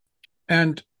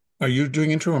And are you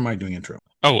doing intro or am I doing intro?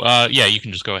 Oh, yeah, you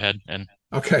can just go ahead and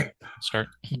Okay. start.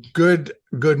 Good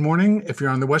morning. If you're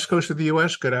on the west coast of the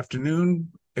US, good afternoon.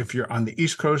 If you're on the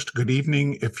east coast, good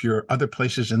evening. If you're other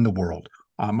places in the world.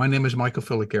 My name is Michael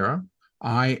Filighera.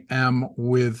 I am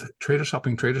with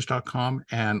tradershelpingtraders.com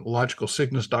and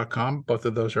logicalsignals.com. Both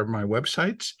of those are my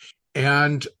websites.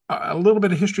 And a little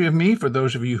bit of history of me for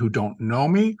those of you who don't know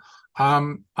me.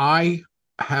 I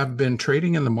have been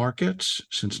trading in the markets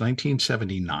since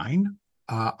 1979.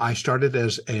 I started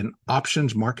as an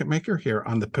options market maker here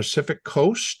on the Pacific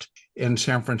Coast in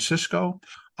San Francisco.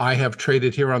 I have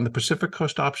traded here on the Pacific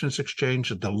Coast Options Exchange,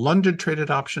 the London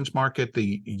Traded Options Market,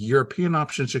 the European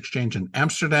Options Exchange in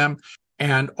Amsterdam,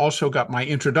 and also got my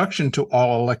introduction to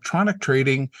all electronic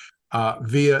trading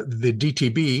via the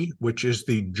DTB, which is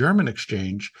the German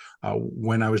exchange.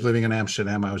 When I was living in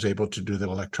Amsterdam, I was able to do that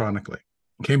electronically.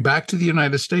 Came back to the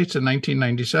United States in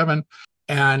 1997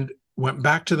 and went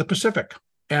back to the Pacific.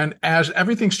 And as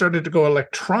everything started to go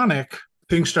electronic,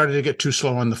 things started to get too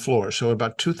slow on the floor. So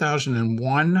about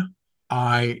 2001,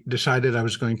 I decided I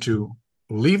was going to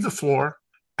leave the floor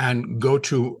and go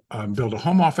to build a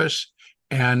home office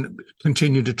and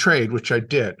continue to trade, which I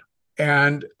did.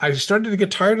 And I started to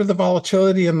get tired of the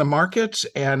volatility in the markets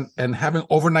and having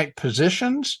overnight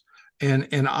positions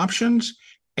in options.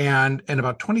 And in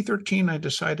about 2013, I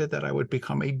decided that I would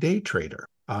become a day trader.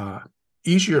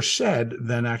 Easier said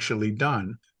than actually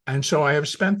done. And so I have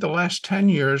spent the last 10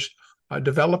 years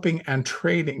developing and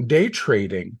trading, day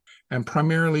trading, and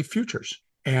primarily futures.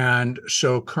 And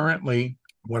so currently,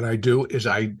 what I do is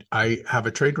I have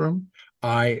a trade room.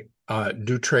 I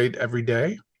do trade every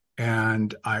day.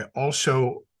 And I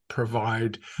also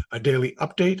provide a daily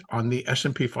update on the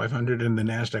S&P 500 and the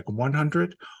NASDAQ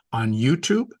 100 on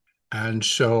YouTube. And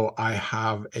so I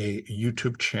have a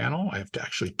YouTube channel. I have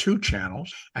actually two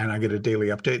channels, and I get a daily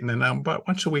update. And then about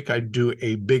once a week, I do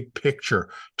a big picture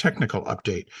technical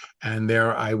update. And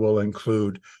there I will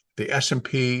include the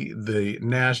S&P, the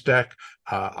NASDAQ,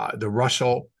 the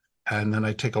Russell, and then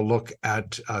I take a look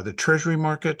at the Treasury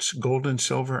markets, gold and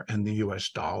silver, and the US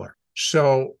dollar.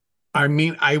 So, I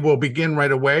mean, I will begin right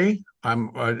away.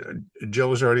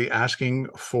 Jill is already asking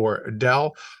for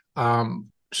Dell.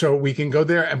 So we can go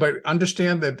there, but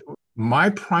understand that my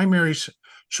primary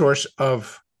source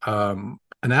of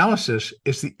analysis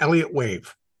is the Elliott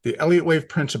wave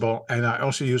principle, and I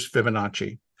also use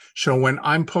Fibonacci. So when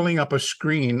I'm pulling up a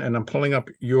screen and I'm pulling up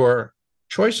your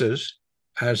choices,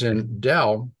 as in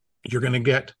Dell, you're going to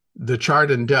get the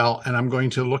chart in Dell, and I'm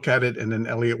going to look at it in an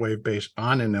Elliott wave base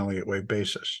on an Elliott wave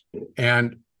basis.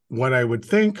 And what I would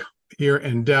think here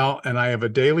in Dell, and I have a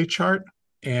daily chart.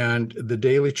 And the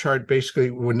daily chart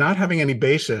basically, we're not having any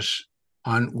basis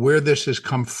on where this has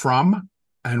come from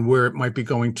and where it might be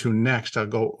going to next. I'll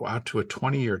go out to a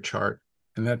 20-year chart,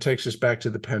 and that takes us back to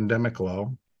the pandemic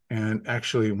low. And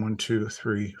actually, 1, 2,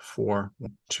 3, 4,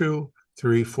 1, 2,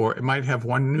 3, 4. It might have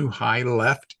one new high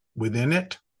left within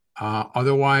it.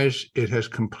 Otherwise, it has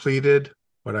completed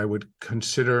what I would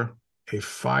consider a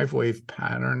 5-wave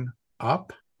pattern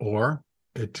up, or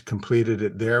it completed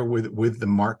it there with the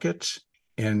markets.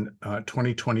 In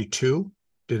 2022,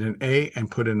 did an A and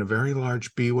put in a very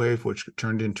large B wave, which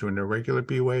turned into an irregular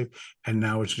B wave, and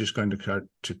now it's just going to start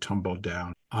to tumble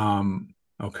down.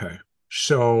 Okay,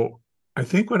 so I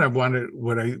think what I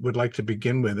would like to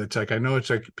begin with, it's like I know it's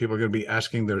like people are going to be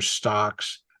asking their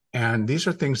stocks, and these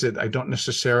are things that I don't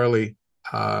necessarily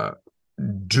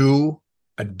do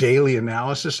a daily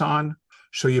analysis on.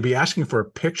 So you'll be asking for a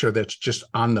picture that's just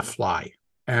on the fly,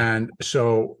 and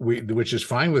so which is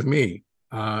fine with me.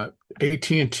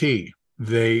 AT&T,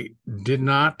 they did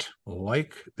not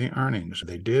like the earnings.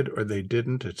 They did or they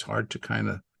didn't. It's hard to kind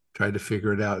of try to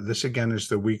figure it out. This again is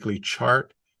the weekly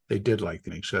chart. They did like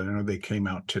the earnings. So I know they came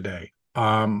out today.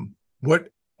 What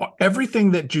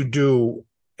everything that you do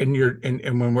and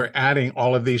when we're adding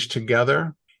all of these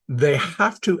together, they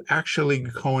have to actually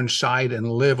coincide and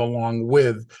live along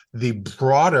with the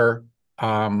broader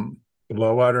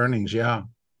blowout earnings. Yeah.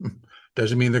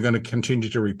 Doesn't mean they're going to continue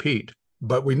to repeat.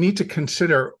 But we need to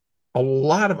consider a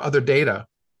lot of other data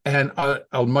and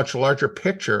a much larger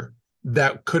picture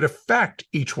that could affect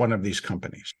each one of these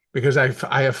companies. Because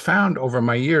I have found over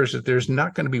my years that there's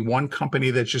not going to be one company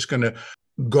that's just going to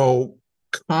go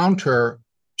counter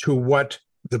to what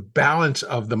the balance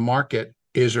of the market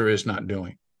is or is not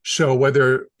doing. So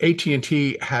whether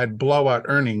AT&T had blowout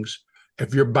earnings,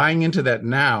 if you're buying into that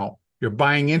now, you're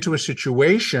buying into a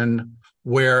situation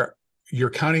where you're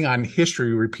counting on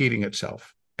history repeating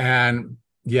itself. And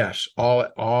yes,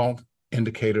 all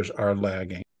indicators are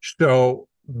lagging. So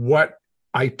what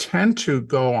I tend to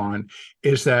go on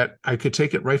is that I could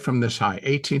take it right from this high.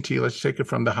 AT&T, let's take it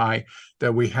from the high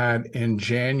that we had in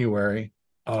January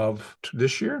of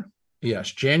this year.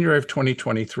 Yes, January of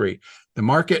 2023. The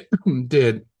market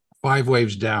did 5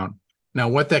 waves down. Now,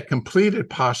 what that completed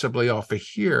possibly off of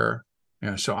here,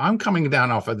 yeah, so I'm coming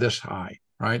down off of this high,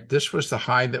 right? This was the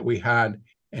high that we had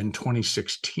in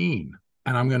 2016.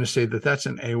 And I'm going to say that that's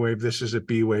an A wave. This is a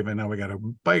B wave. And now we got a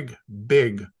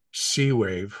big C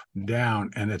wave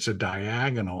down, and it's a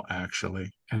diagonal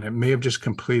actually. And it may have just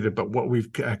completed, but what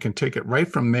I can take it right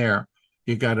from there.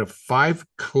 You got a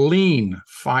clean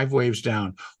 5 waves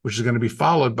down, which is going to be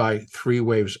followed by 3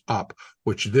 waves up,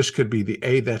 which this could be the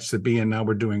A, that's the B, and now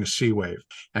we're doing a C wave.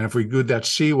 And if we do that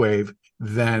C wave,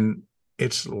 then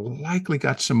it's likely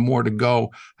got some more to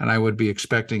go, and I would be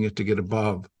expecting it to get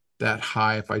above that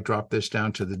high. If I drop this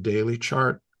down to the daily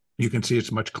chart, you can see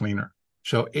it's much cleaner.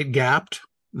 So it gapped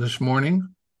this morning,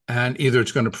 and either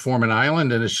it's going to form an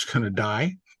island and it's going to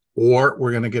die, or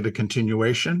we're going to get a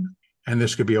continuation. And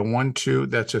this could be a 1, 2,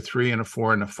 that's a 3 and a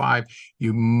 4 and a 5.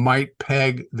 You might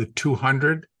peg the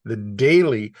 200, the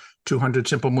daily 200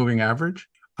 simple moving average.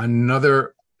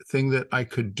 Another thing that I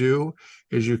could do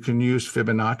is you can use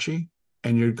Fibonacci,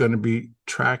 and you're going to be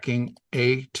tracking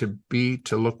A to B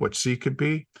to look what C could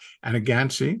be. And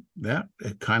again, see, yeah,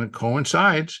 it kind of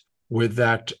coincides with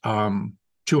that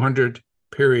 200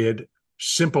 period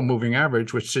simple moving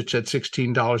average, which sits at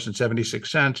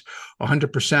 $16.76.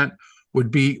 100% would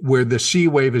be where the C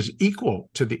wave is equal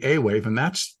to the A wave, and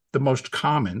that's the most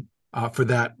common for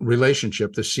that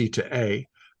relationship, the C to A,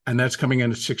 and that's coming in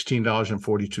at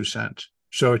 $16.42.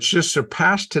 So it's just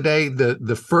surpassed today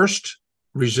the first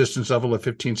resistance level of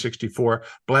 1564,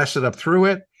 blasted up through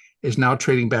it, is now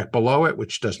trading back below it,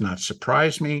 which does not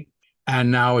surprise me, and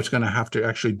now it's going to have to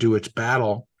actually do its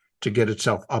battle to get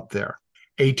itself up there.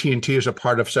 AT&T is a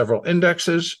part of several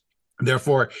indexes,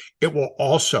 therefore it will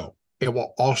also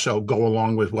go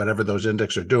along with whatever those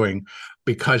indexes are doing,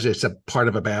 because it's a part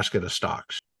of a basket of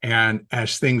stocks. And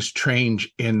as things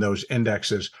change in those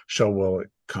indexes, so will it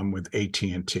come with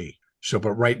AT&T. So,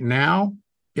 but right now,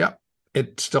 yeah,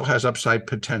 it still has upside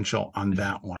potential on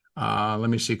that one. Let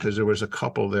me see, because there was a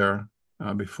couple there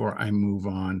before I move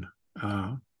on.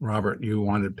 Robert, you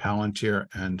wanted Palantir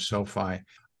and SoFi.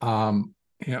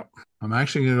 Yeah, I'm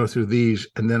actually going to go through these,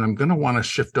 and then I'm going to want to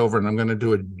shift over, and I'm going to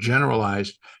do a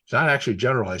generalized, it's not actually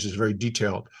generalized, it's very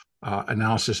detailed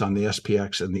analysis on the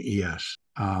SPX and the ES,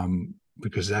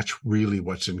 because that's really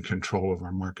what's in control of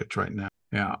our markets right now.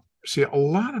 Yeah, see, a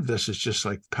lot of this is just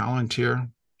like Palantir.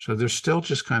 So they're still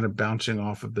just kind of bouncing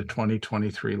off of the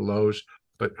 2023 lows,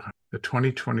 but the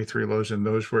 2023 lows, and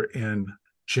those were in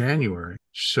January.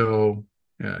 So,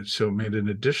 yeah, so made an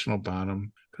additional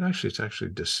bottom, but actually it's actually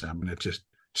December, and it just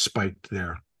spiked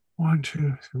there. 1,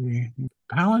 2, 3.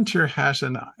 Palantir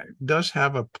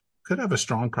could have a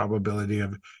strong probability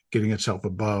of getting itself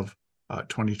above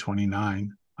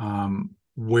 2029,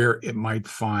 where it might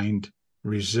find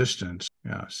resistance.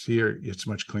 Yeah, see here, it's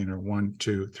much cleaner. 1,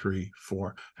 2, 3,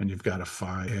 4, and you've got a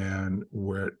 5. And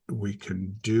what we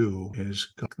can do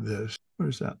is go this.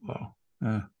 Where's that low?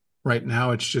 Right now,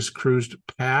 it's just cruised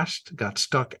past, got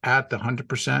stuck at the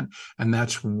 100%, and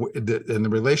and the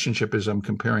relationship is I'm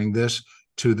comparing this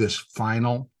to this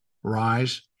final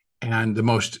rise, and the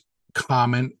most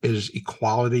common is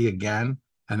equality again,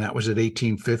 and that was at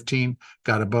 1815,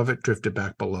 got above it, drifted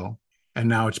back below, and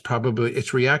now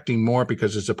it's reacting more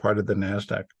because it's a part of the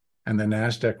NASDAQ, and the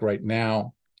NASDAQ right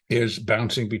now is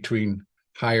bouncing between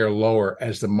higher, lower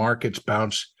as the markets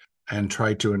bounce and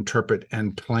try to interpret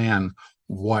and plan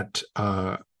what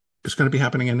is going to be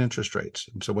happening in interest rates,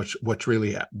 and so what's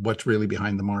really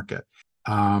behind the market,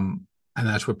 and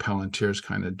that's what Palantir is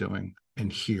kind of doing in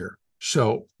here.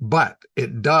 So, but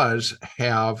it does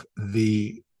have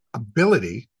the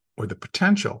ability or the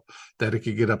potential that it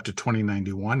could get up to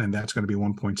 2091, and that's going to be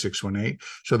 1.618.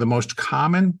 So the most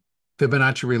common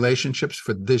Fibonacci relationships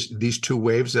for these 2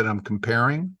 waves that I'm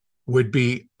comparing would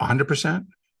be 100%.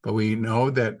 But we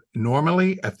know that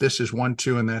normally, if this is 1,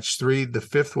 2, and that's 3, the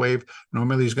 5th wave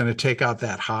normally is going to take out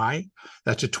that high.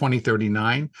 That's at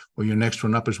 2039. Well, your next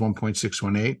one up is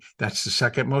 1.618. That's the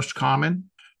second most common.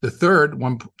 The third,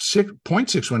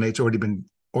 1.618, has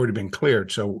already been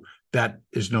cleared, so that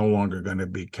is no longer going to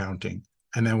be counting.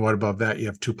 And then what above that? You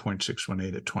have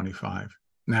 2.618 at 25.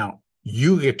 Now,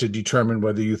 you get to determine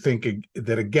whether you think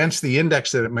that against the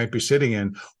index that it might be sitting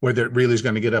in, whether it really is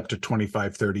going to get up to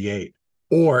 2538.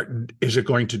 Or is it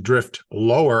going to drift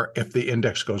lower if the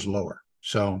index goes lower?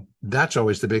 So that's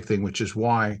always the big thing, which is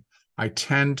why I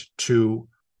tend to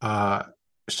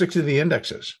stick to the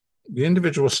indexes. The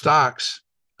individual stocks,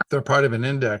 if they're part of an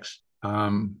index,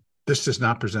 This does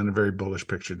not present a very bullish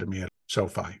picture to me at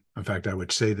SoFi. In fact, I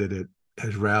would say that it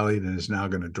has rallied and is now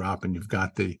going to drop. And you've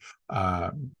got the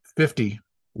uh, 50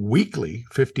 weekly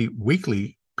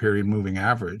period moving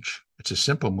average. It's a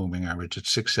simple moving average.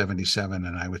 It's 677,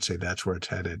 and I would say that's where it's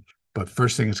headed. But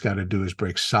first thing it's got to do is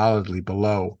break solidly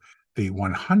below the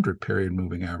 100 period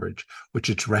moving average, which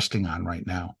it's resting on right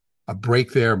now. A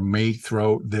break there may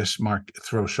throw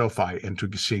SoFi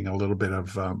into seeing a little bit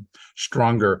of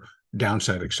stronger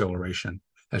downside acceleration.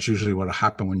 That's usually what will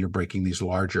happen when you're breaking these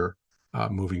larger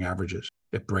moving averages.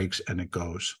 It breaks and it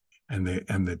goes. And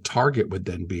the target would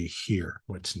then be here.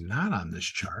 What's not on this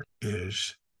chart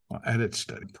is, well, edit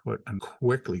study, put and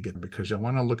quickly get, because I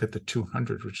want to look at the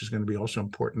 200, which is going to be also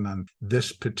important on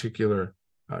this particular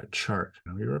chart.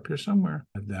 Now, you're up here somewhere.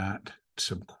 That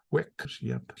some quick,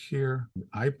 yep, here.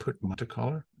 I put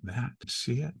multicolor, that,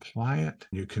 see it, apply it.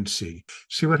 You can see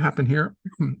what happened here,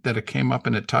 that it came up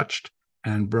and it touched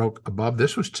and broke above.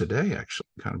 This was today, actually,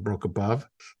 kind of broke above.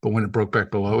 But when it broke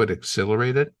back below, it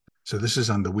accelerated. So this is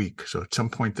on the week. So at some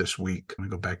point this week, I'm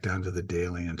going to go back down to the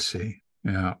daily and see.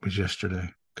 Yeah, it was yesterday.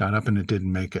 Got up and it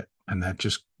didn't make it. And that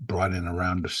just brought in a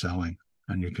round of selling.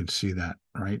 And you can see that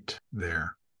right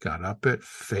there. Got up, it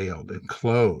failed, it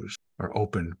closed or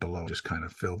opened below, just kind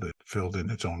of filled in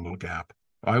its own little gap.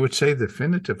 I would say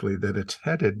definitively that it's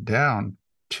headed down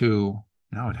to,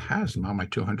 now it has, now my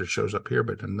 200 shows up here,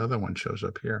 but another one shows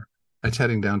up here. It's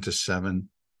heading down to 7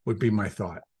 would be my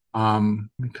thought. Let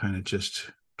me kind of just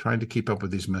trying to keep up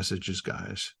with these messages,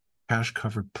 guys. Cash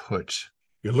covered puts.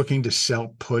 You're looking to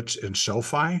sell puts in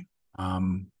SoFi?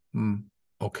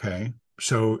 Okay.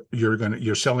 So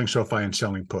you're selling SoFi and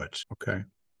selling puts. Okay.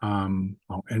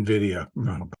 NVIDIA.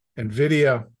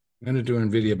 NVIDIA, I'm going to do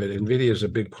NVIDIA, but NVIDIA is a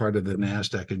big part of the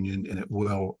NASDAQ, and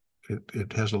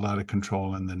it has a lot of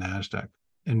control in the NASDAQ.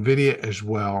 NVIDIA as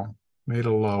well made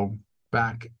a low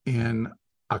back in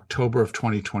October of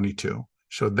 2022.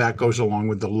 So that goes along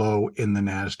with the low in the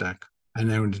NASDAQ.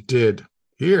 And then it did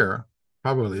here,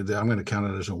 probably, I'm going to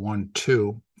count it as a 1,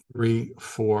 2, 3,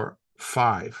 4,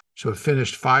 5. So it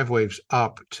finished 5 waves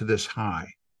up to this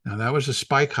high. Now, that was a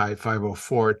spike high,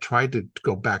 504. It tried to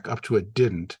go back up to it,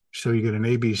 didn't. So you get an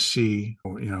ABC,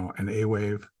 an A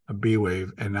wave, a B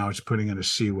wave, and now it's putting in a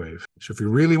C wave. So if you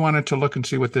really wanted to look and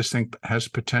see what this thing has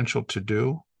potential to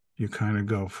do, you kind of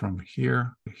go from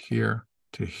here to here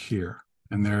to here.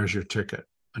 And there's your ticket,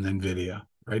 an NVIDIA.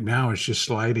 Right now, it's just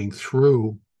sliding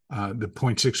through the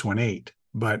 0.618.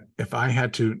 But if I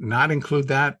had to not include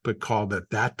that, but call that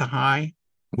the high,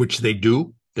 which they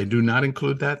do not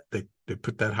include that. They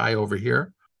put that high over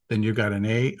here, then you got an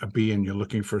A, a B, and you're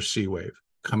looking for a C wave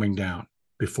coming down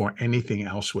before anything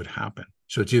else would happen.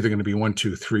 So it's either going to be 1,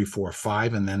 2, 3, 4,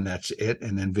 5, and then that's it,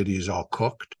 and then NVIDIA is all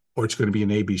cooked, or it's going to be an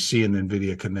ABC, and then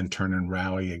NVIDIA can then turn and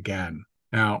rally again.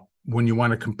 Now, when you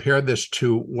want to compare this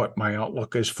to what my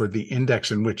outlook is for the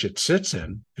index in which it sits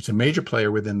in, it's a major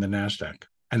player within the NASDAQ.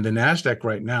 And the NASDAQ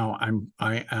right now,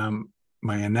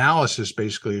 my analysis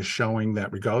basically is showing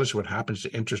that regardless of what happens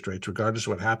to interest rates, regardless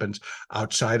of what happens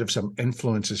outside of some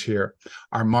influences here,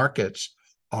 our markets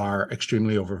are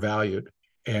extremely overvalued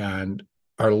and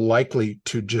are likely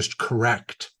to just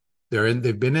correct.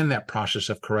 They've been in that process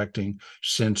of correcting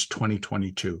since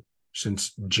 2022,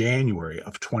 since January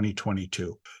of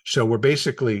 2022. So we're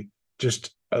basically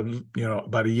just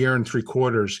about a year and 3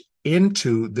 quarters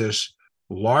into this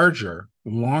longer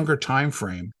time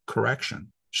frame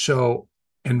correction. So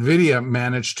NVIDIA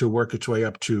managed to work its way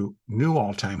up to new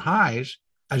all-time highs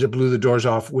as it blew the doors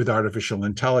off with artificial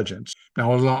intelligence.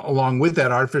 Now, along with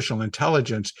that artificial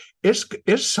intelligence, it's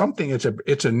something.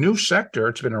 It's a new sector.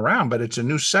 It's been around, but it's a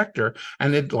new sector,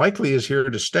 and it likely is here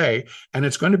to stay. And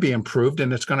it's going to be improved,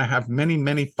 and it's going to have many,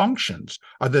 many functions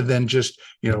other than just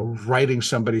writing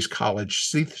somebody's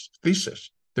college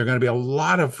thesis. There are going to be a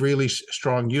lot of really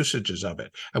strong usages of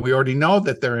it. And we already know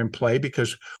that they're in play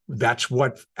because that's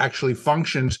what actually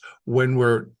functions when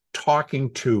we're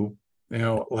talking to,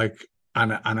 like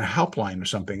on a helpline or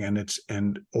something,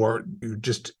 or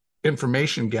just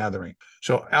information gathering.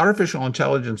 So artificial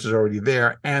intelligence is already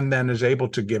there and then is able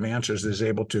to give answers, is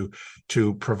able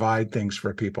to provide things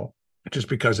for people just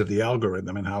because of the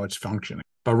algorithm and how it's functioning.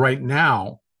 But right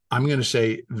now, I'm going to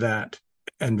say that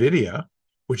NVIDIA,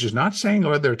 which is not saying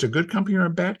whether it's a good company or a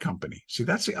bad company. See,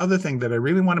 that's the other thing that I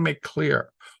really want to make clear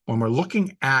when we're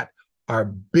looking at our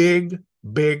big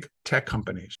tech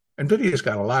companies. NVIDIA's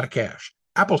got a lot of cash.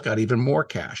 Apple's got even more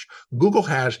cash. Google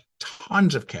has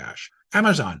tons of cash.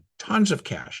 Amazon, tons of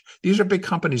cash. These are big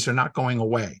companies. They're not going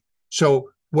away. So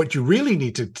what you really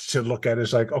need to look at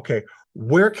is like, okay,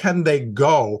 where can they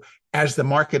go as the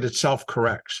market itself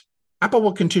corrects? Apple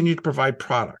will continue to provide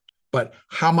product. but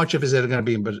how much of it is it going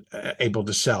to be able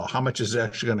to sell? How much is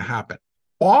actually going to happen?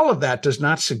 All of that does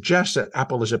not suggest that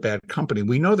Apple is a bad company.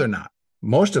 We know they're not.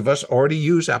 Most of us already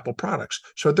use Apple products,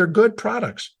 so they're good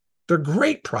products. They're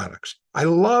great products. I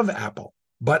love Apple,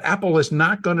 but Apple is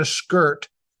not going to skirt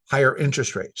higher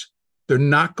interest rates. They're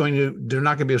not going to be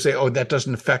able to say, oh, that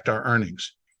doesn't affect our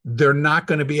earnings. They're not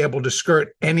going to be able to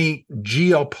skirt any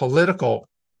geopolitical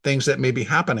things that may be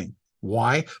happening.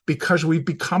 Why? Because we've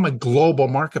become a global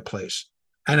marketplace.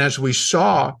 And as we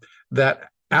saw that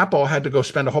Apple had to go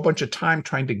spend a whole bunch of time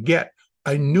trying to get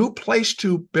a new place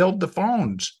to build the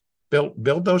phones,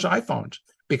 build those iPhones,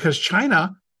 because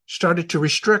China started to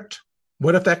restrict.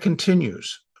 What if that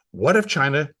continues? What if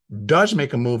China does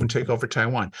make a move and take over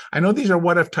Taiwan? I know these are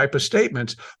what if type of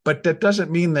statements, but that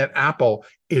doesn't mean that Apple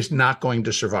is not going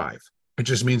to survive. It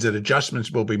just means that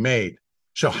adjustments will be made.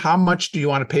 So how much do you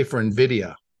want to pay for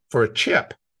NVIDIA for a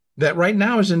chip that right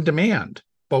now is in demand?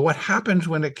 But what happens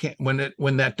when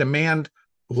that demand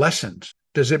lessens?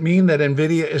 Does it mean that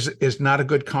NVIDIA is not a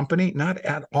good company? Not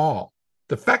at all.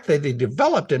 The fact that they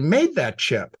developed and made that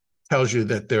chip tells you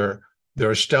that they're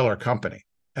a stellar company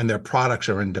and their products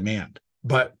are in demand.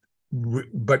 But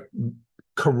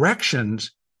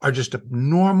corrections are just a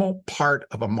normal part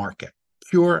of a market,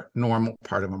 pure normal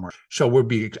part of a market. So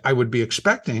I would be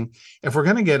expecting, if we're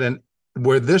going to get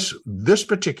where this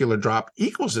particular drop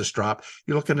equals this drop,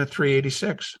 you're looking at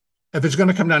 386. If it's going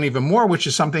to come down even more, which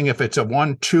is something, if it's a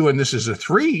 1, 2, and this is a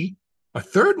 3, a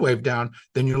third wave down,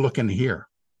 then you're looking here.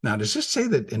 Now, does this say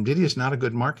that NVIDIA is not a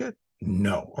good market?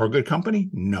 No. Or a good company?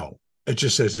 No. It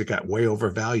just says it got way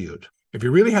overvalued. If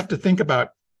you really have to think about,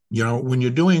 when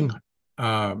you're doing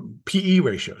PE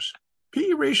ratios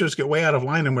get way out of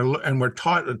line, and we're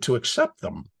taught to accept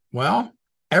them. Well,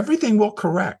 everything will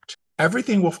correct.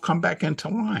 Everything will come back into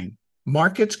line.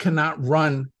 Markets cannot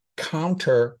run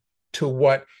counter to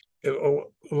what.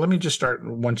 Let me just start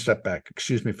one step back.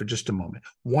 Excuse me for just a moment.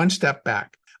 One step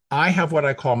back. I have what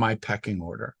I call my pecking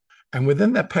order. And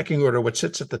within that pecking order, what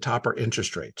sits at the top are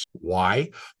interest rates. Why?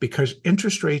 Because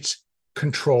interest rates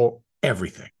control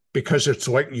everything. Because it's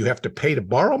what you have to pay to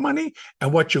borrow money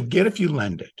and what you'll get if you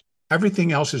lend it.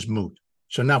 Everything else is moot.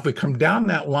 So now if we come down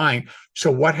that line,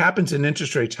 so what happens in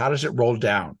interest rates? How does it roll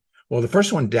down? Well, the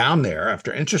first one down there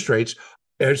after interest rates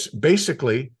is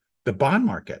basically the bond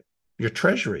market, your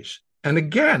treasuries. And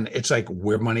again, it's like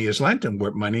where money is lent and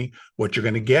what you're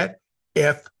going to get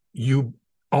if you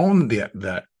own the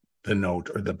note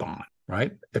or the bond,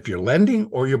 right? If you're lending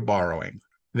or you're borrowing,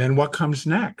 then what comes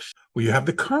next? Well, you have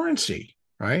the currency,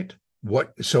 right?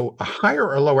 So a higher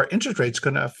or lower interest rate is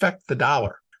going to affect the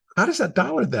dollar. How does that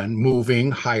dollar then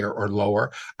moving higher or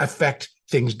lower affect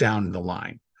things down the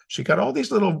line? So you got all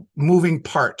these little moving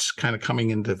parts kind of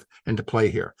coming into play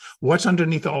here. What's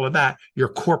underneath all of that? Your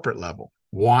corporate level.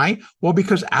 Why? Well,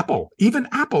 because even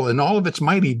Apple in all of its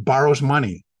mighty borrows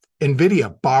money.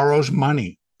 NVIDIA borrows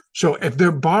money. So if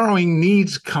their borrowing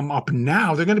needs come up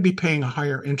now, they're going to be paying a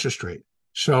higher interest rate.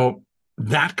 So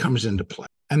that comes into play.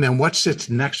 And then what sits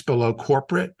next below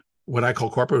corporate, what I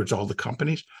call corporate, it's all the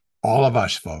companies, all of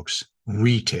us folks,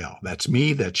 retail. That's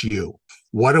me, that's you.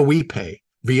 What do we pay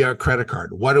via a credit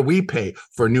card? What do we pay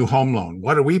for a new home loan?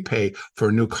 What do we pay for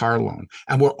a new car loan?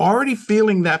 And we're already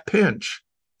feeling that pinch.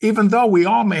 Even though we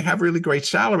all may have really great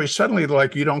salaries, suddenly they're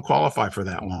like, you don't qualify for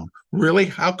that loan. Really?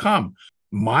 How come?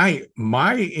 My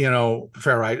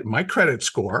credit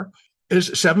score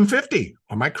is 750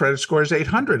 or my credit score is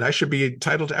 800. I should be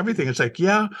entitled to everything. It's like,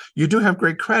 yeah, you do have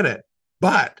great credit,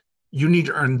 but you need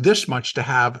to earn this much to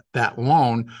have that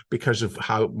loan because of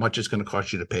how much it's going to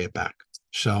cost you to pay it back.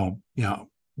 So,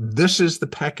 this is the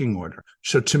pecking order.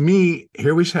 So to me,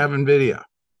 here we have NVIDIA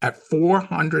at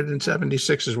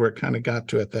 476 is where it kind of got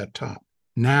to at that top.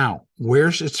 Now,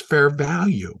 where's its fair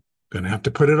value? Going to have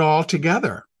to put it all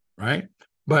together, right?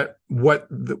 But what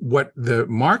the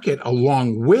market,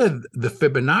 along with the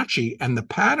Fibonacci and the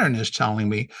pattern, is telling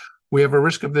me, we have a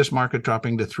risk of this market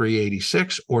dropping to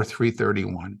 386 or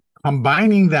 331.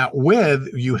 Combining that with,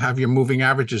 you have your moving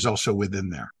averages also within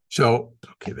there. So,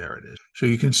 okay, there it is. So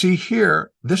you can see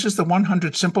here, this is the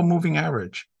 100 simple moving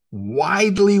average,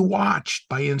 widely watched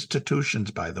by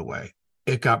institutions, by the way.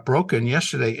 It got broken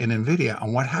yesterday in NVIDIA.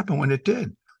 And what happened when it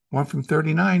did? Went from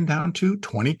 39 down to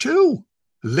 22.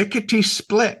 Lickety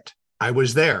split. I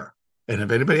was there. And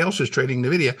if anybody else was trading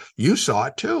NVIDIA, you saw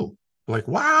it too. Like,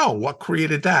 wow, what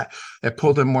created that? It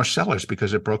pulled in more sellers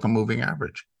because it broke a moving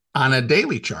average on a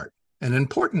daily chart, an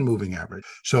important moving average.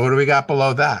 So what do we got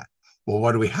below that? Well,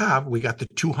 what do we have? We got the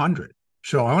 200.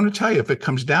 So I want to tell you, if it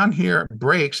comes down here,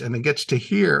 breaks, and it gets to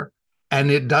here, and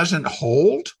it doesn't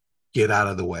hold, get out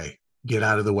of the way. Get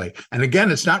out of the way. And again,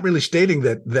 it's not really stating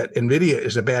that NVIDIA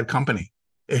is a bad company.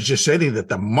 It's just stating that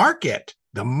the market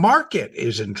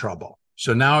is in trouble.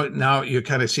 So now you're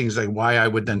kind of seeing like why I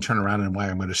would then turn around and why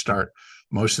I'm going to start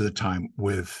most of the time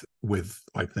with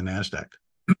like the NASDAQ.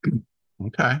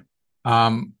 Okay.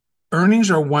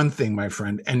 Earnings are one thing, my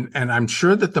friend, and I'm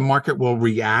sure that the market will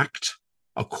react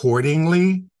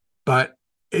accordingly, but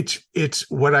it's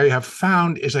what I have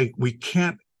found is like we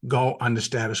can't go on the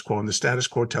status quo. And the status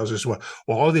quo tells us, well,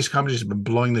 all these companies have been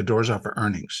blowing the doors off of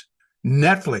earnings.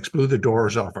 Netflix blew the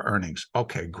doors off of earnings.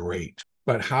 Okay, great.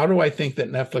 But how do I think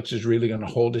that Netflix is really going to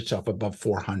hold itself above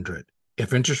 400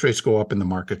 if interest rates go up and the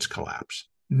markets collapse?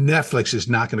 Netflix is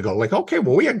not going to go like, okay,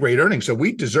 well, we had great earnings, so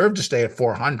we deserve to stay at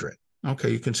 400.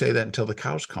 Okay, you can say that until the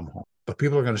cows come home. But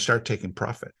people are going to start taking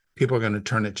profit. People are going to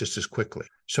turn it just as quickly.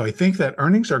 So I think that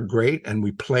earnings are great and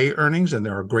we play earnings and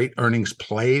there are great earnings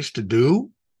plays to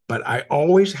do. But I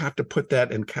always have to put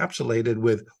that encapsulated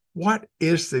with what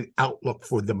is the outlook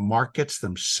for the markets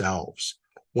themselves?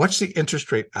 What's the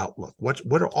interest rate outlook? What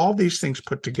are all these things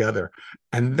put together?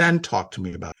 And then talk to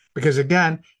me about it. Because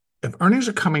again, if earnings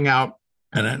are coming out,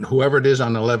 and then whoever it is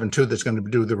on 11/2 that's going to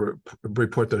do the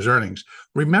report those earnings,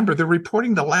 remember they're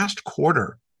reporting the last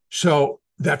quarter. So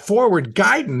that forward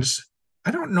guidance,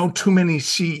 I don't know too many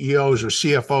CEOs or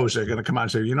CFOs that are going to come out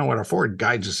and say, you know what, our forward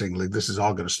guidance is saying like this is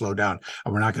all going to slow down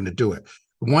and we're not going to do it.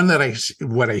 One that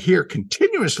what I hear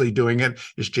continuously doing it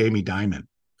is Jamie Dimon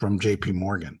from JP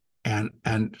Morgan.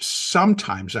 And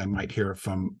sometimes I might hear it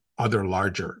from other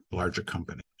larger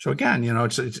companies. So again,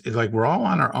 it's like we're all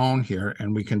on our own here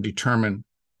and we can determine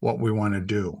what we want to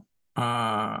do.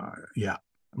 Yeah,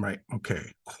 right.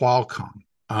 Okay. Qualcomm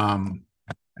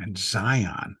and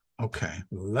Zion. Okay,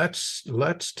 let's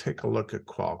take a look at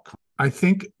Qualcomm. I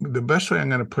think the best way I'm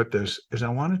going to put this is I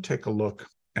want to take a look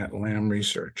at Lam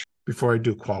Research before I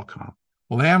do Qualcomm.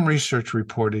 Lam Research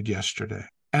reported yesterday,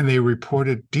 and they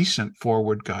reported decent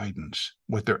forward guidance,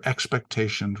 what their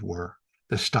expectations were.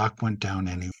 The stock went down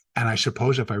anyway. And I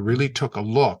suppose if I really took a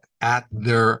look at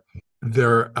their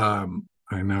I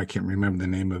know I can't remember the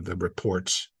name of the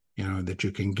reports, that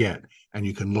you can get, and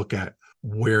you can look at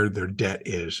where their debt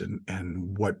is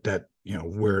and what that,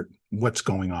 what's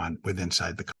going on with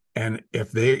inside the company. And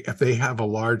if they have a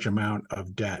large amount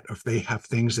of debt, if they have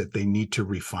things that they need to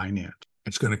refinance,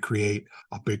 it's going to create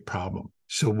a big problem.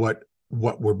 So what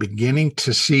we're beginning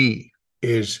to see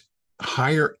is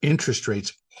higher interest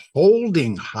rates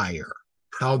holding higher,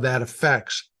 how that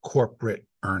affects corporate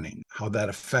earning, how that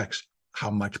affects how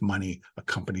much money a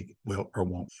company will or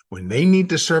won't. When they need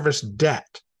to service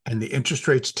debt and the interest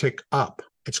rates tick up,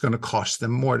 it's going to cost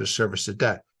them more to service the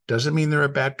debt. Doesn't mean they're a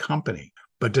bad company,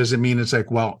 but does it mean it's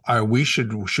like, well,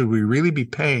 should we really be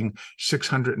paying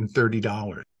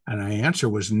 $630? And the answer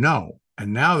was no.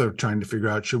 And now they're trying to figure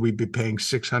out, should we be paying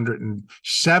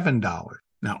 $607?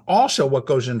 Now, also what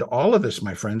goes into all of this,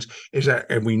 my friends, is that,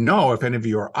 and we know if any of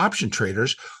you are option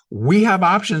traders, we have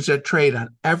options that trade on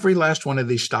every last one of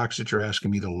these stocks that you're asking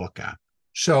me to look at.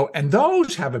 So, and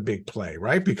those have a big play,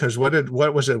 right? Because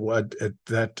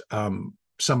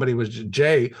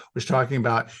Jay was talking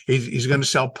about, he's going to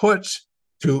sell puts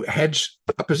to hedge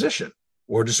a position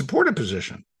or to support a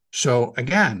position. So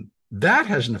again, that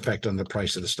has an effect on the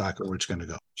price of the stock or where it's going to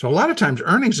go. So a lot of times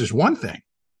earnings is one thing.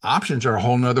 Options are a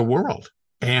whole nother world.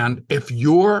 And if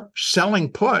you're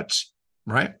selling puts,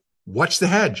 right, what's the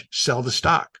hedge? Sell the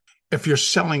stock. If you're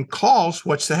selling calls,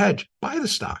 what's the hedge? Buy the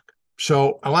stock.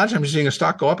 So a lot of times you're seeing a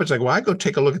stock go up. It's like, well, I go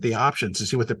take a look at the options and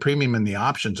see what the premium and the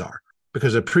options are.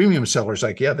 Because a premium seller is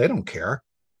like, yeah, they don't care.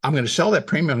 I'm going to sell that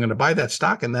premium. I'm going to buy that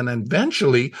stock. And then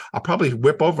eventually I'll probably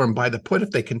whip over and buy the put if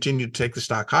they continue to take the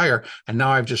stock higher. And now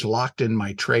I've just locked in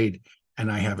my trade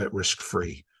and I have it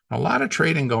risk-free. A lot of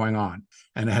trading going on.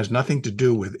 And it has nothing to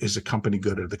do with, is the company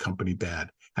good or the company bad?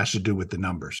 It has to do with the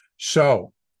numbers.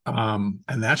 So, and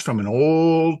that's from an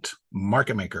old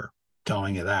market maker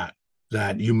telling you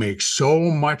that you make so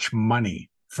much money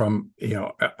from,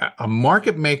 a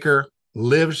market maker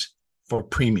lives for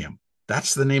premium.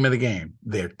 That's the name of the game.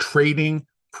 They're trading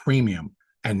premium.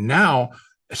 And now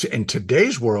in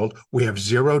today's world, we have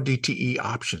zero DTE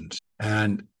options.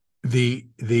 And the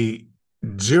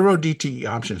zero DTE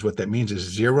options, what that means is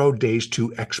 0 days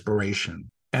to expiration.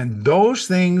 And those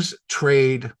things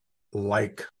trade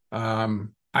like,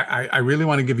 I really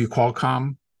want to give you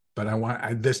Qualcomm,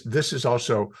 but this is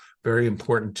also very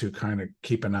important to kind of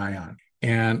keep an eye on.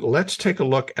 And let's take a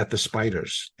look at the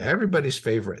spiders, everybody's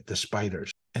favorite, the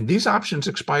spiders. And these options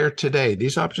expire today.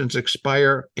 These options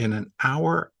expire in an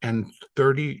hour and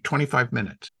 25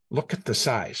 minutes. Look at the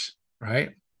size,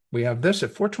 right? We have this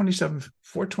at 427,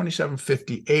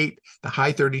 427.58, the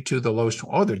high 32, the lowest.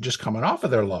 Oh, they're just coming off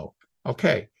of their low.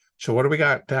 Okay. So what do we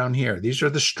got down here? These are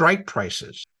the strike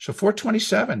prices. So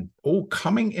 427, oh,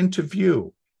 coming into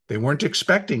view. They weren't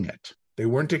expecting it. They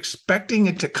weren't expecting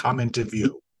it to come into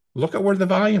view. Look at where the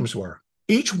volumes were.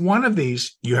 Each one of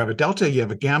these, you have a delta, you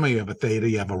have a gamma, you have a theta,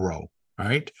 you have a rho,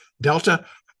 right? Delta,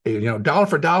 dollar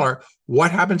for dollar.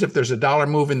 What happens if there's a dollar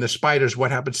move in the spiders? What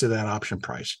happens to that option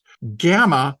price?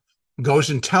 Gamma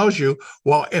goes and tells you,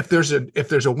 well, if there's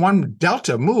a one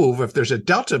delta move, if there's a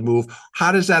delta move,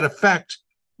 how does that affect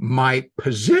my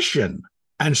position?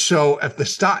 And so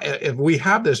if we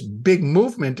have this big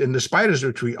movement in the spiders,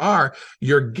 which we are,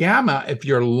 your gamma, if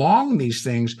you're long these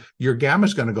things, your gamma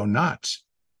is going to go nuts.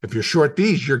 If you're short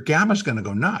these, your gamma is going to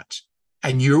go nuts.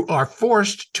 And you are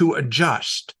forced to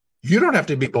adjust. You don't have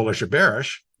to be bullish or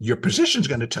bearish. Your position is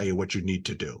going to tell you what you need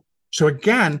to do. So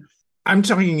again, I'm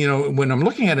telling you, when I'm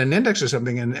looking at an index or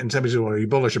something and somebody says, well, are you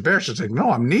bullish or bearish? It's like,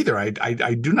 no, I'm neither. I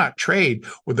do not trade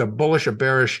with a bullish or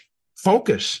bearish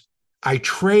focus. I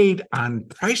trade on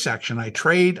price action. I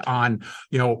trade on,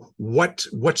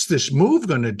 what's this move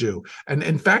going to do? And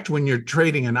in fact, when you're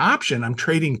trading an option, I'm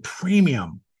trading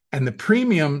premium. And the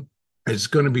premium is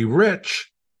going to be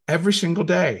rich every single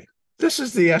day. This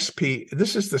is the SP.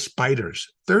 This is the spiders,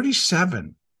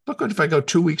 37. Look what if I go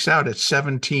 2 weeks out at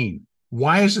 17.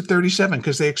 Why is it 37?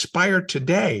 Because they expired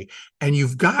today, and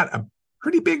you've got a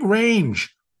pretty big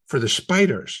range for the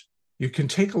spiders. You can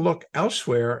take a look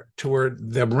elsewhere to where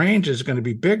the range is going to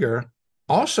be bigger,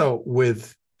 also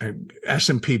with an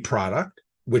S&P product,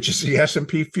 which is the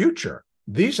S&P future.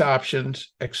 These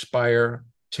options expire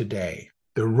today.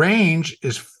 The range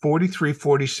is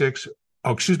 43.66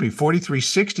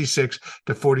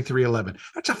 to 43.11.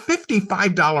 That's a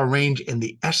 $55 range in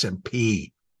the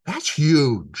S&P. That's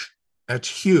huge. That's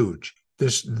huge.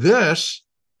 This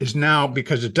is now,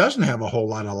 because it doesn't have a whole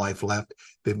lot of life left,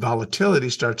 the volatility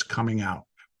starts coming out.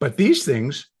 But these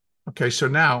things, okay, so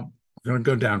now I'm going to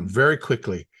go down very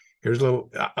quickly. Here's a little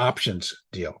options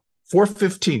deal.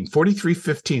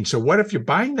 43.15. So what if you're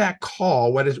buying that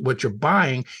call? What you're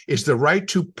buying is the right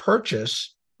to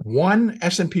purchase one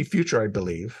S&P future, I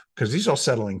believe, because these all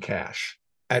settle in cash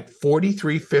at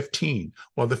 43.15.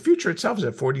 Well, the future itself is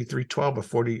at 43.12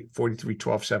 or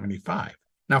 43.1275.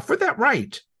 Now, for that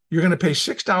right, you're going to pay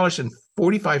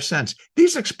 $6.45.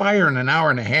 These expire in an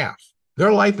hour and a half.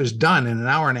 Their life is done in an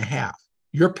hour and a half.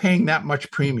 You're paying that much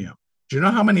premium. Do you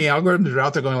know how many algorithms are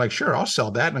out there going like, sure, I'll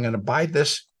sell that, and I'm going to buy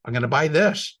this. I'm going to buy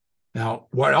this. Now,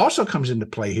 what also comes into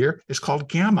play here is called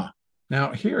gamma.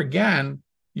 Now, here again,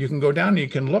 you can go down and you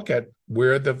can look at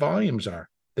where the volumes are.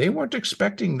 They weren't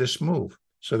expecting this move.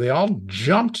 So they all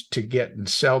jumped to get and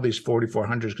sell these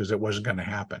 4400s because it wasn't going to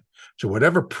happen. So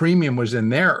whatever premium was in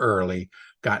there early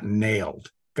got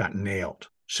nailed.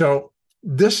 So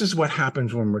this is what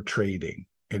happens when we're trading.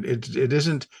 It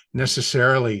isn't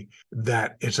necessarily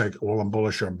that it's like, well, I'm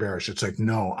bullish or I'm bearish. It's like,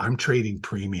 no, I'm trading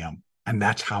premium. And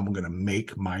that's how I'm going to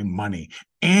make my money.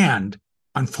 And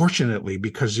unfortunately,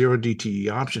 because zero DTE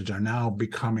options are now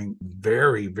becoming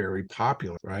very, very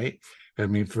popular, right? I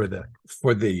mean, for the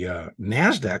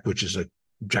NASDAQ, which is a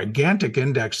gigantic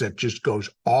index that just goes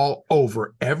all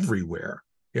over everywhere.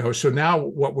 So now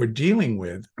what we're dealing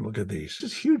with, look at these,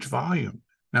 this huge volume.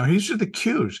 Now, these are the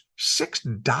Qs,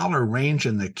 $6 range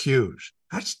in the Qs.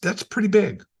 That's pretty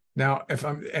big. Now,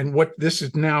 what this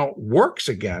is now works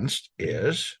against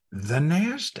is the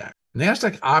NASDAQ.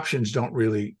 NASDAQ options don't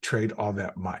really trade all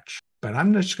that much, but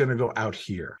I'm just going to go out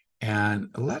here and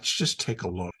let's just take a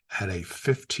look at a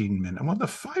 15-minute, well, the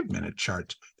 5-minute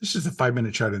chart. This is the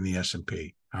 5-minute chart in the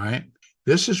S&P. All right.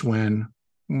 This is when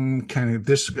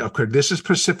this is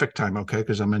Pacific time. Okay.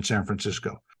 Because I'm in San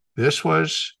Francisco. This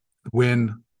was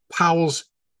when Powell's,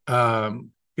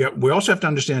 we also have to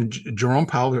understand Jerome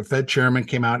Powell, the Fed chairman,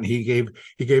 came out and he gave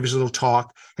his little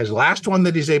talk, his last one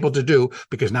that he's able to do,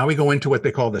 because now we go into what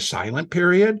they call the silent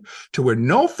period, to where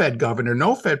no Fed governor,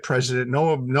 no Fed president,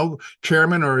 no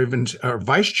chairman or even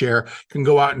vice chair can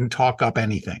go out and talk up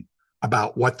anything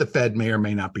about what the Fed may or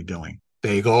may not be doing.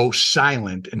 They go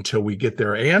silent until we get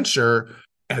their answer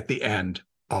at the end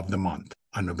of the month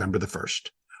on November the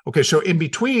 1st. Okay, so in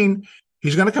between,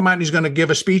 he's going to come out and he's going to give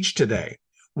a speech today.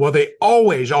 Well, they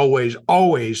always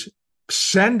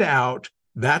send out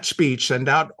that speech, send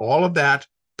out all of that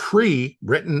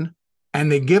pre-written,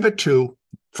 and they give it to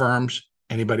firms,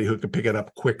 anybody who can pick it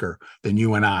up quicker than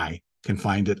you and I can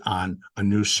find it on a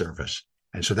news service.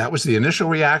 And so that was the initial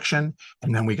reaction.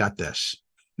 And then we got this.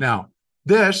 Now,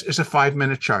 this is a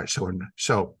 5-minute chart.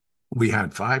 So we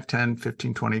had 5, 10,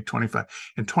 15, 20, 25.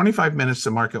 In 25 minutes,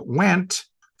 the market went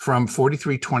from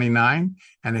 43.29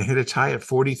 and it hit its high at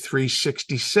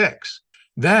 43.66.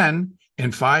 Then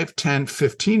in 5, 10,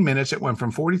 15 minutes, it went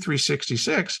from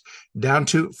 43.66 down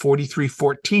to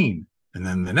 43.14. And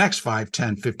then the next 5,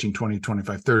 10, 15, 20,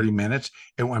 25, 30 minutes,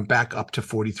 it went back up to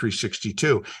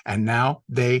 43.62. And now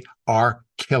they are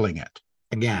killing it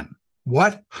again.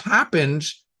 What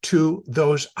happens to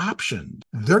those options?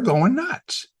 They're going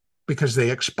nuts because they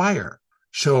expire.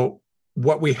 So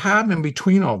what we have in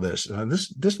between all this,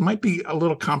 this might be a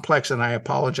little complex, and I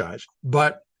apologize.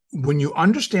 But when you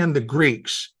understand the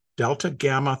Greeks, delta,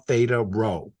 gamma, theta,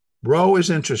 rho. Rho is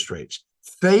interest rates.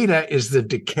 Theta is the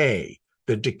decay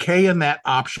in that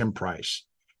option price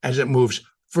as it moves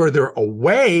further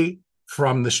away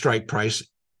from the strike price,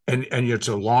 and it's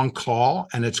a long call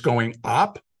and it's going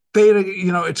up. Theta,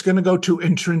 it's going to go to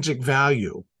intrinsic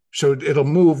value. So it'll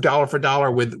move dollar for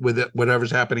dollar with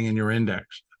whatever's happening in your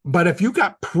index. But if you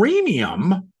got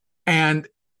premium and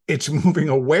it's moving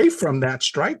away from that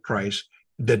strike price,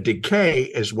 the decay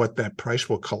is what that price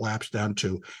will collapse down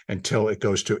to until it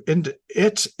goes to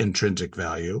its intrinsic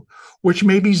value, which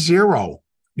may be zero.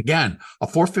 Again, a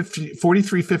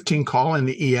 43.15 call in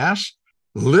the ES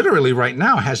literally right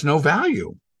now has no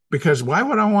value, because why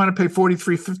would I want to pay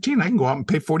 43.15? I can go out and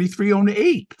pay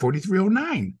 43.08,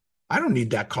 43.09. I don't need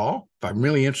that call if I'm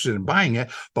really interested in buying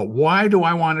it. But why do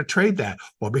I want to trade that?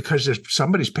 Well, because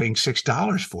somebody's paying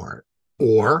 $6 for it,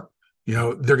 or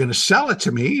they're going to sell it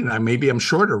to me, and maybe I'm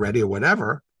short already or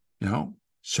whatever.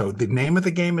 So the name of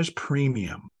the game is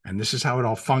premium, and this is how it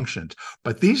all functions.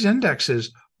 But these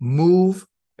indexes move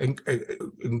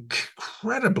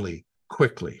incredibly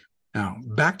quickly. Now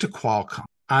back to Qualcomm.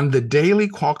 On the daily,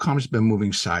 Qualcomm's been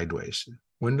moving sideways.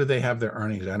 When do they have their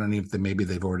earnings? I don't know if maybe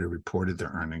they've already reported their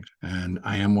earnings, and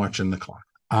I am watching the clock.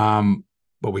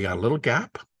 But we got a little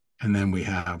gap, and then we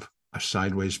have a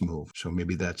sideways move. So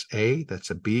maybe that's A, that's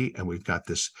a B, and we've got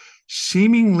this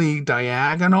seemingly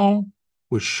diagonal,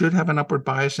 which should have an upward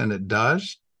bias, and it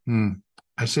does.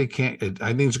 I think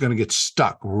it's going to get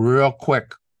stuck real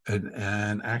quick.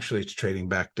 And actually it's trading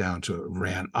back down. So it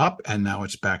ran up and now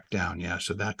it's back down. Yeah,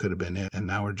 so that could have been it. And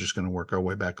now we're just going to work our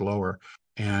way back lower.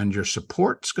 And your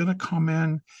support's going to come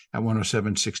in at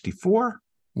 107.64,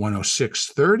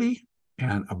 106.30,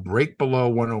 and a break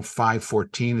below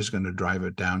 105.14 is going to drive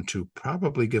it down to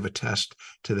probably give a test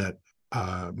to that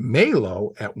May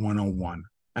low at 101.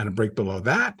 And a break below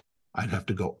that, I'd have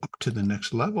to go up to the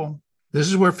next level. This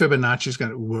is where Fibonacci is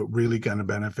really going to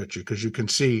benefit you, because you can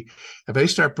see if I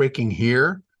start breaking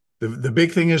here, the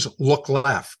big thing is look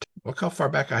left. Look how far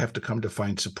back I have to come to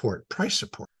find support, price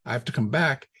support. I have to come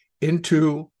back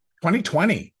into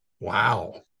 2020.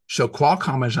 Wow. So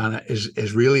Qualcomm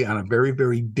is really on a very,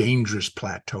 very dangerous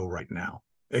plateau right now.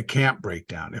 It can't break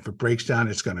down. If it breaks down,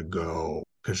 it's going to go,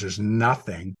 because there's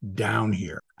nothing down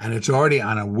here. And it's already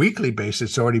on a weekly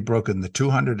basis. It's already broken the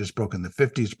 200. It's broken the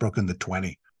 50. It's broken the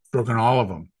 20. Broken all of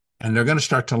them, and they're going to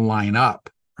start to line up.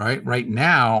 Right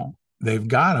now they've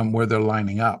got them where they're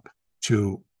lining up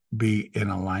to be in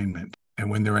alignment, and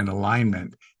when they're in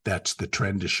alignment, that's the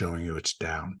trend is showing you it's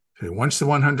down. So once the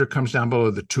 100 comes down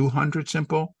below the 200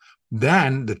 simple,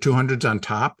 then the 200's on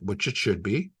top, which it should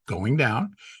be going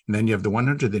down, and then you have the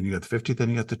 100, then you got the 50,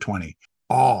 then you got the 20,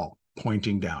 all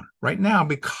pointing down right now.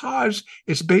 Because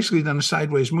it's basically done a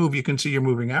sideways move, you can see your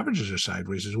moving averages are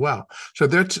sideways as well. So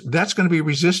that's going to be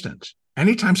resistance.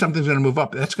 Anytime something's going to move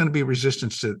up, that's going to be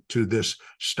resistance to this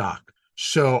stock.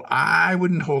 So I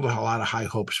wouldn't hold a lot of high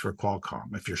hopes for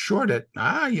Qualcomm. If you're short it,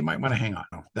 you might want to hang on.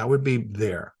 That would be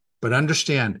there. But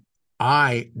understand,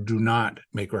 I do not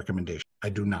make recommendations. I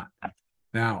do not.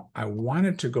 Now, I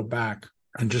wanted to go back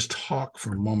and just talk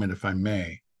for a moment, if I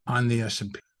may, on the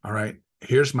S&P. All right.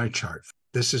 Here's my chart.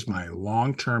 This is my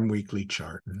long-term weekly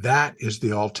chart. That is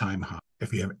the all-time high.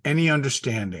 If you have any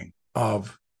understanding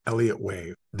of Elliott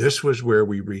wave, this was where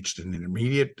we reached an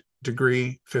intermediate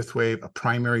degree fifth wave, a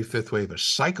primary fifth wave, a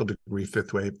cycle degree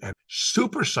fifth wave, and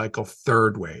super cycle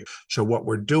third wave. So what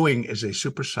we're doing is a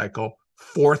super cycle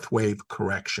fourth wave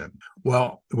correction.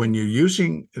 Well, when you're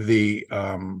using the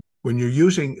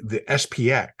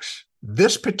SPX,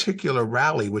 this particular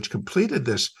rally, which completed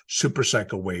this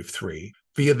supercycle wave 3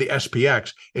 via the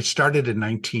SPX, it started in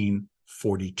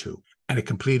 1942 and it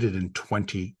completed in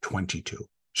 2022.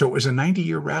 So it was a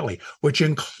 90-year rally, which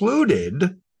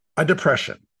included a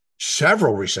depression,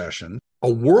 several recessions,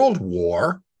 a world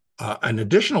war, an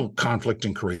additional conflict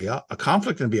in Korea, a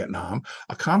conflict in Vietnam,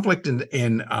 a conflict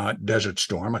in Desert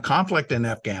Storm, a conflict in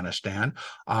Afghanistan,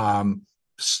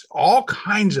 all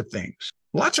kinds of things,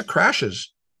 lots of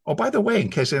crashes Oh, by the way, in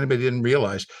case anybody didn't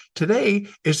realize, today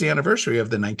is the anniversary of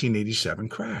the 1987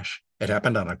 crash. It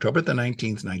happened on October the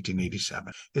 19th,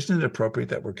 1987. Isn't it appropriate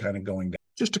that we're kind of going down?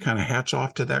 Just to kind of hats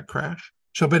off to that crash.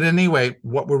 So, but anyway,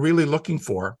 what we're really looking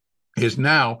for is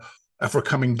now, if we're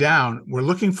coming down, we're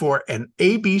looking for an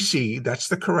ABC. That's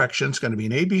the correction. It's going to be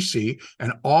an ABC,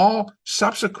 and all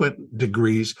subsequent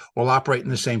degrees will operate in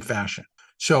the same fashion.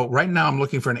 So right now I'm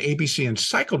looking for an ABC in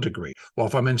cycle degree. Well,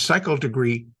 if I'm in cycle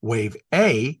degree wave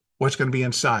A, what's going to be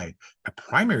inside? A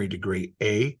primary degree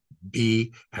A,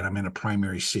 B, and I'm in a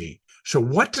primary C. So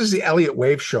what does the Elliott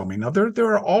wave show me? Now, there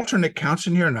are alternate counts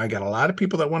in here, and I got a lot of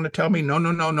people that want to tell me,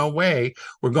 no way,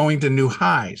 we're going to new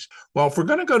highs. Well, if we're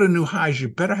going to go to new highs, you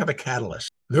better have a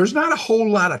catalyst. There's not a whole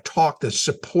lot of talk that's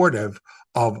supportive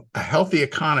of a healthy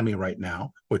economy right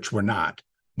now, which we're not.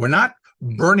 We're not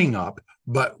burning up,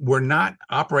 but we're not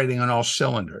operating on all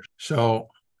cylinders. So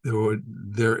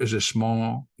there is a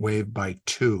small wave by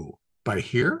 2. By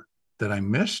here that I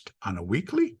missed on a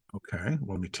weekly. Okay,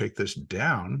 well, let me take this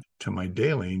down to my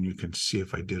daily, and you can see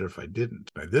if I did or if I didn't.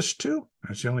 By this 2,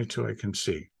 that's the only 2 I can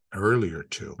see. Earlier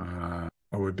 2,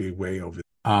 or would be way over.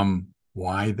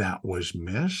 Why that was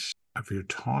missed? If you're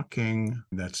talking,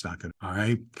 that's not going to.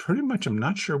 I pretty much am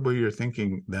not sure where you're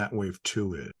thinking that wave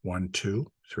 2 is. 1, 2,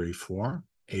 3, 4.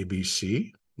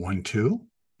 ABC, 1, 2,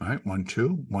 right? 1,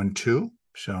 2, 1, 2.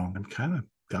 So I'm kind of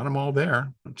got them all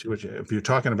there. Let's see if you're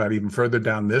talking about even further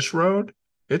down this road,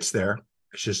 it's there.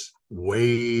 It's just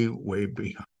way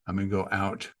behind. I'm going to go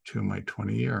out to my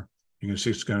 20-year. You can see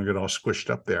it's going to get all squished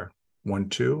up there. 1,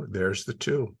 2, there's the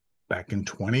 2. Back in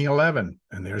 2011,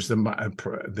 and there is the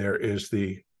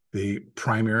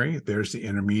primary, there's the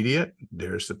intermediate,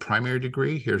 there's the primary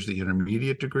degree, here's the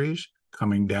intermediate degrees.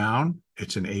 Coming down,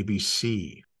 it's an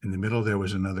ABC. In the middle, there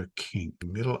was another kink. In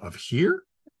the middle of here?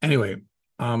 Anyway,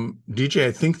 DJ,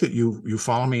 I think that you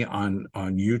follow me on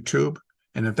YouTube,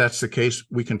 and if that's the case,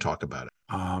 we can talk about it.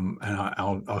 And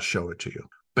I'll show it to you.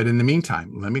 But in the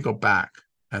meantime, let me go back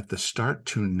at the start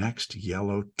to next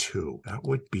yellow 2. That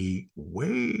would be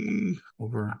way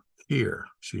over here.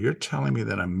 So you're telling me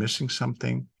that I'm missing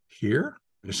something here,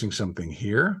 missing something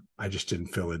here. I just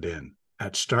didn't fill it in.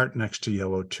 At start next to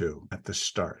yellow 2, at the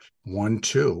start. 1,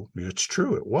 2, it's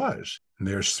true, it was. And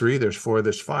there's 3, there's 4,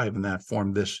 there's 5, and that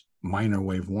formed this minor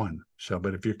wave 1. So,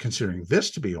 but if you're considering this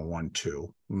to be a 1,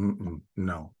 2,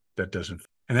 no, that doesn't.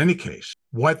 In any case,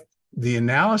 what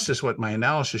my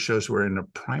analysis shows, we're in a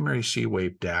primary C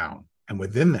wave down. And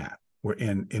within that, we're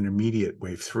in intermediate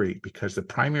wave 3, because the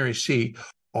primary C,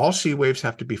 all C waves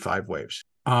have to be 5 waves.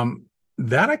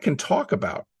 That I can talk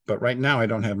about, but right now I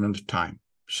don't have enough time.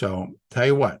 So tell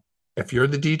you what, if you're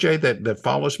the DJ that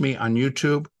follows me on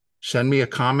YouTube, send me a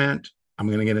comment. I'm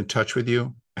going to get in touch with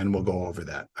you and we'll go over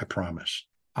that. I promise.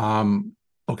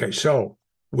 Okay, so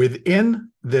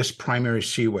within this primary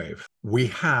C wave, we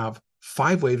have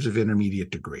 5 waves of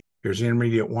intermediate degree. Here's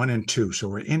intermediate 1 and 2. So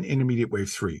we're in intermediate wave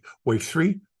 3. Wave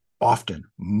 3, often,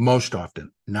 most often,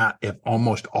 not if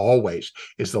almost always,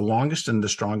 is the longest and the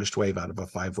strongest wave out of a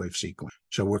 5-wave sequence.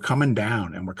 So we're coming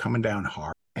down, and we're coming down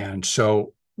hard. And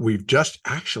so we've just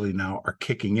actually now are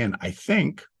kicking in, I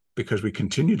think, because we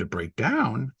continue to break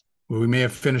down. We may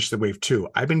have finished the wave 2.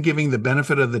 I've been giving the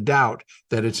benefit of the doubt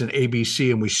that it's an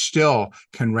ABC and we still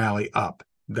can rally up.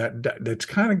 That's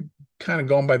kind of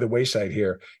going by the wayside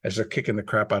here as they're kicking the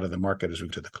crap out of the market as we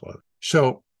get to the close.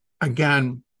 So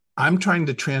again, I'm trying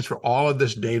to transfer all of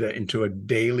this data into a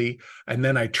daily, and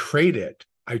then I trade it.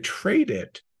 I trade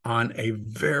it on a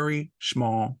very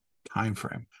small time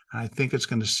frame. And I think it's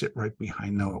going to sit right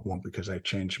behind. No, it won't, because I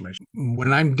changed my.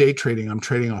 When I'm day trading, I'm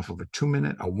trading off of a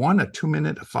 2-minute, a 1, a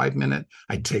 2-minute, a 5-minute.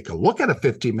 I take a look at a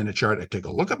 15-minute chart. I take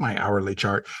a look at my hourly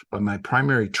chart, but my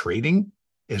primary trading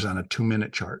is on a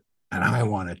 2-minute chart. And I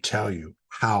want to tell you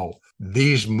how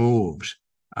these moves.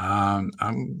 I'm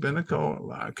going to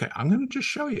go. Okay, I'm going to just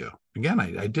show you again.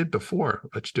 I did before.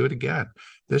 Let's do it again.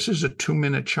 This is a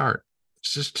 2-minute chart.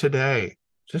 This is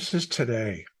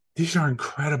today. These are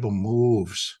incredible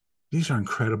moves. These are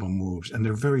incredible moves, and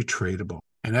they're very tradable.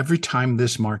 And every time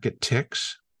this market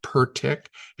ticks, per tick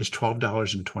is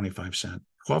 $12.25.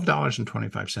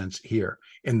 $12.25 here.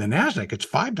 In the NASDAQ, it's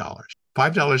 $5.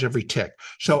 $5 every tick.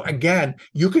 So again,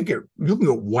 you can get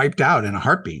wiped out in a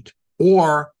heartbeat,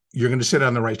 or you're going to sit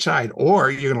on the right side,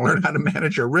 or you're going to learn how to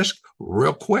manage your risk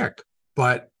real quick.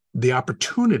 But the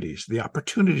opportunities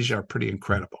are pretty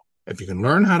incredible. If you can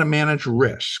learn how to manage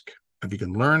risk, if you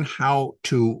can learn how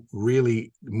to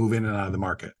really move in and out of the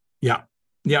market. Yep.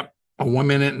 A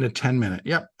 1-minute and a 10-minute.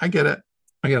 Yep. I get it.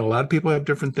 I get a lot of people have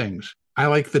different things. I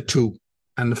like the 2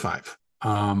 and the 5.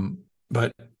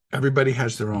 But everybody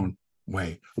has their own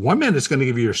way. 1 minute is going to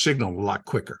give you your signal a lot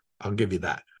quicker. I'll give you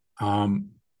that.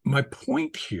 My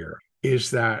point here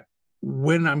is that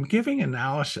when I'm giving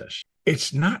analysis,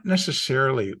 it's not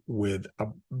necessarily with a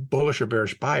bullish or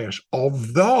bearish bias,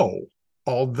 although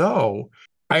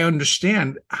I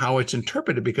understand how it's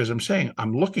interpreted, because I'm saying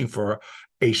I'm looking for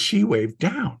a C wave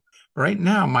down. Right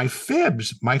now, my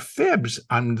fibs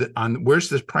on where's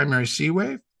this primary C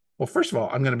wave? Well, first of all,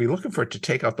 I'm going to be looking for it to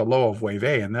take out the low of wave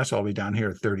A, and that's all the way down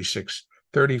here at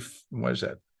 36.30. What is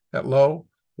that? That low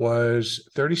was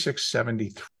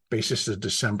 36.73. Basis of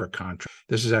December contract.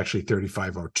 This is actually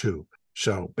 35.02.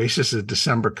 So basis of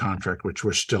December contract, which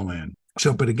we're still in.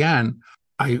 So, but again,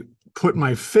 I put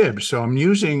my fib. So I'm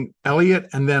using Elliott,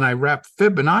 and then I wrap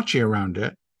Fibonacci around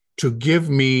it to give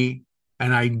me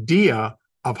an idea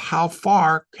of how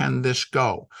far can this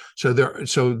go. So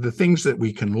the things that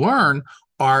we can learn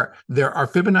are there are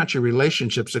Fibonacci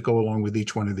relationships that go along with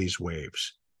each one of these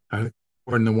waves.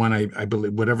 Or in the one I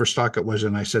believe, whatever stock it was,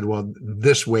 and I said, well,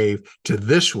 this wave to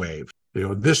this wave,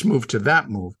 this move to that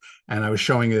move, and I was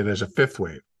showing it as a fifth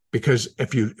wave. Because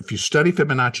if you study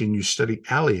Fibonacci and you study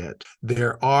Elliott,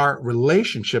 there are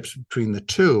relationships between the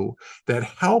two that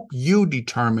help you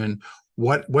determine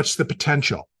what's the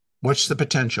potential. What's the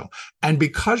potential? And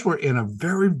because we're in a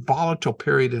very volatile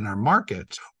period in our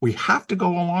markets, we have to go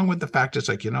along with the fact it's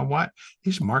like, you know what?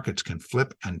 These markets can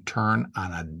flip and turn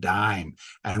on a dime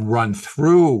and run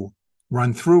through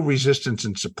resistance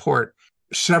and support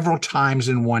several times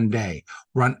in one day,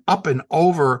 run up and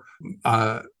over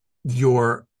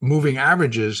your moving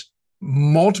averages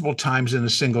multiple times in a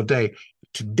single day.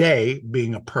 Today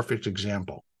being a perfect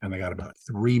example. And I got about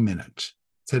 3 minutes.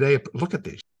 Today, look at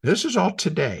these. This is all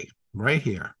today, right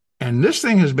here. And this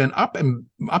thing has been up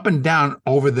and down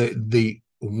over the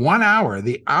 1 hour,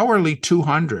 the hourly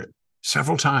 200,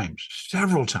 several times.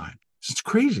 It's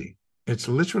crazy. It's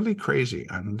literally crazy.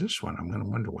 On this one, I'm going to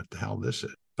wonder what the hell this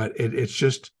is. But it's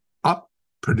just up,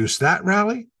 produce that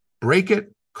rally, break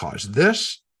it, cause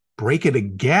this, break it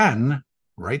again,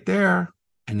 right there,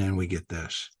 and then we get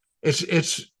this.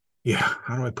 It's yeah.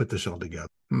 How do I put this all together?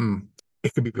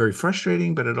 It could be very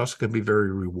frustrating, but it also can be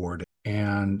very rewarding.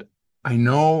 And I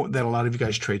know that a lot of you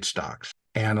guys trade stocks,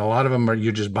 and a lot of them are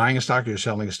you're just buying a stock, or you're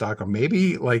selling a stock, or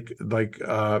maybe like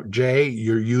Jay,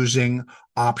 you're using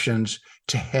options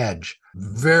to hedge.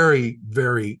 Very,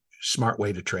 very smart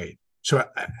way to trade. So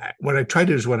what I try to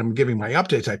do is when I'm giving my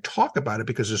updates, I talk about it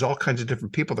because there's all kinds of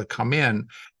different people that come in,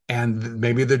 and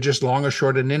maybe they're just long or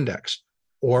short an index.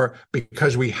 Or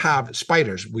because we have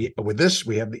spiders, we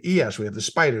have the ES, we have the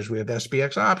spiders, we have the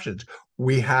SPX options,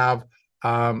 we have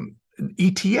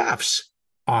ETFs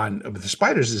on the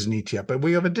spiders is an ETF, but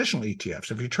we have additional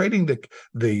ETFs. If you're trading the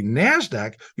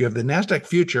NASDAQ, you have the NASDAQ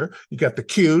future, you got the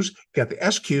Qs, you got the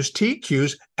SQs,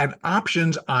 TQs, and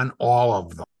options on all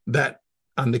of them. That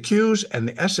on the Qs and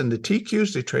the S and the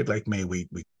TQs, they trade like May week.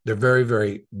 They're very,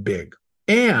 very big.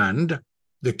 And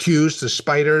the Qs, the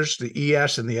spiders, the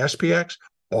ES, and the SPX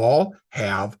all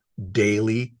have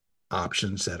daily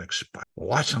options that expire.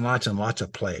 Lots and lots and lots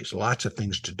of plays, lots of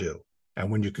things to do.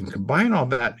 And when you can combine all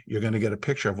that, you're going to get a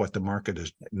picture of what the market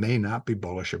is. It may not be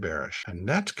bullish or bearish. And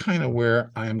that's kind of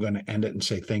where I am going to end it and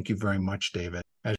say thank you very much, David.